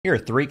Here are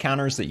 3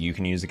 counters that you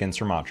can use against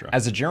Ramattra.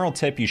 As a general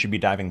tip, you should be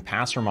diving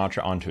past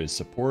Ramattra onto his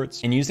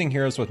supports and using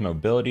heroes with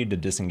mobility to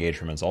disengage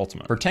from his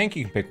ultimate. For tank,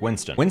 you can pick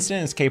Winston.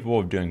 Winston is capable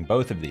of doing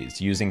both of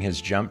these, using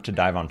his jump to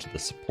dive onto the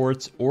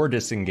supports or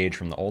disengage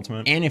from the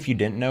ultimate. And if you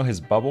didn't know,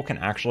 his bubble can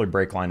actually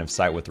break line of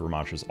sight with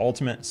Ramattra's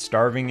ultimate,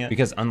 starving it,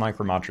 because unlike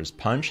Ramattra's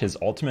punch, his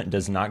ultimate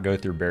does not go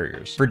through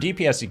barriers. For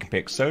DPS, you can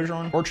pick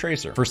Sojourn or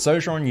Tracer. For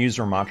Sojourn, use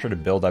Ramattra to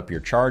build up your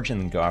charge and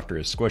then go after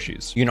his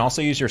squishies. You can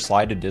also use your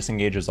slide to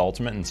disengage his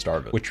ultimate and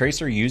starve it. With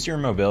Tracer, use your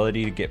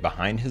mobility to get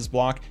behind his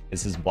block,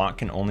 as his block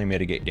can only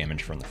mitigate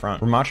damage from the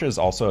front. Ramattra is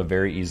also a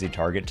very easy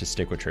target to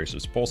stick with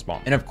Tracer's pulse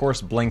bomb. And of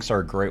course, blinks are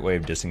a great way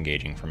of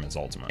disengaging from his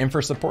ultimate. And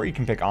for support, you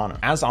can pick Ana.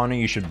 As Ana,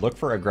 you should look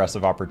for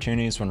aggressive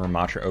opportunities when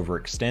Ramattra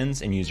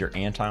overextends and use your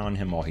anti on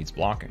him while he's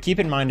blocking. Keep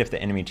in mind, if the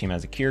enemy team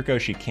has a Kiriko,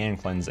 she can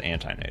cleanse the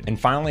anti-nade. And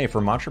finally, if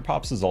Ramattra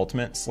pops his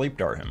ultimate, sleep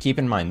dart him. Keep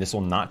in mind, this will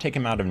not take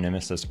him out of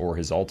Nemesis or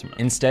his ultimate.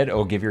 Instead, it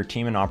will give your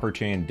team an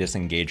opportunity to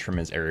disengage from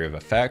his area of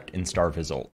effect and starve his ult.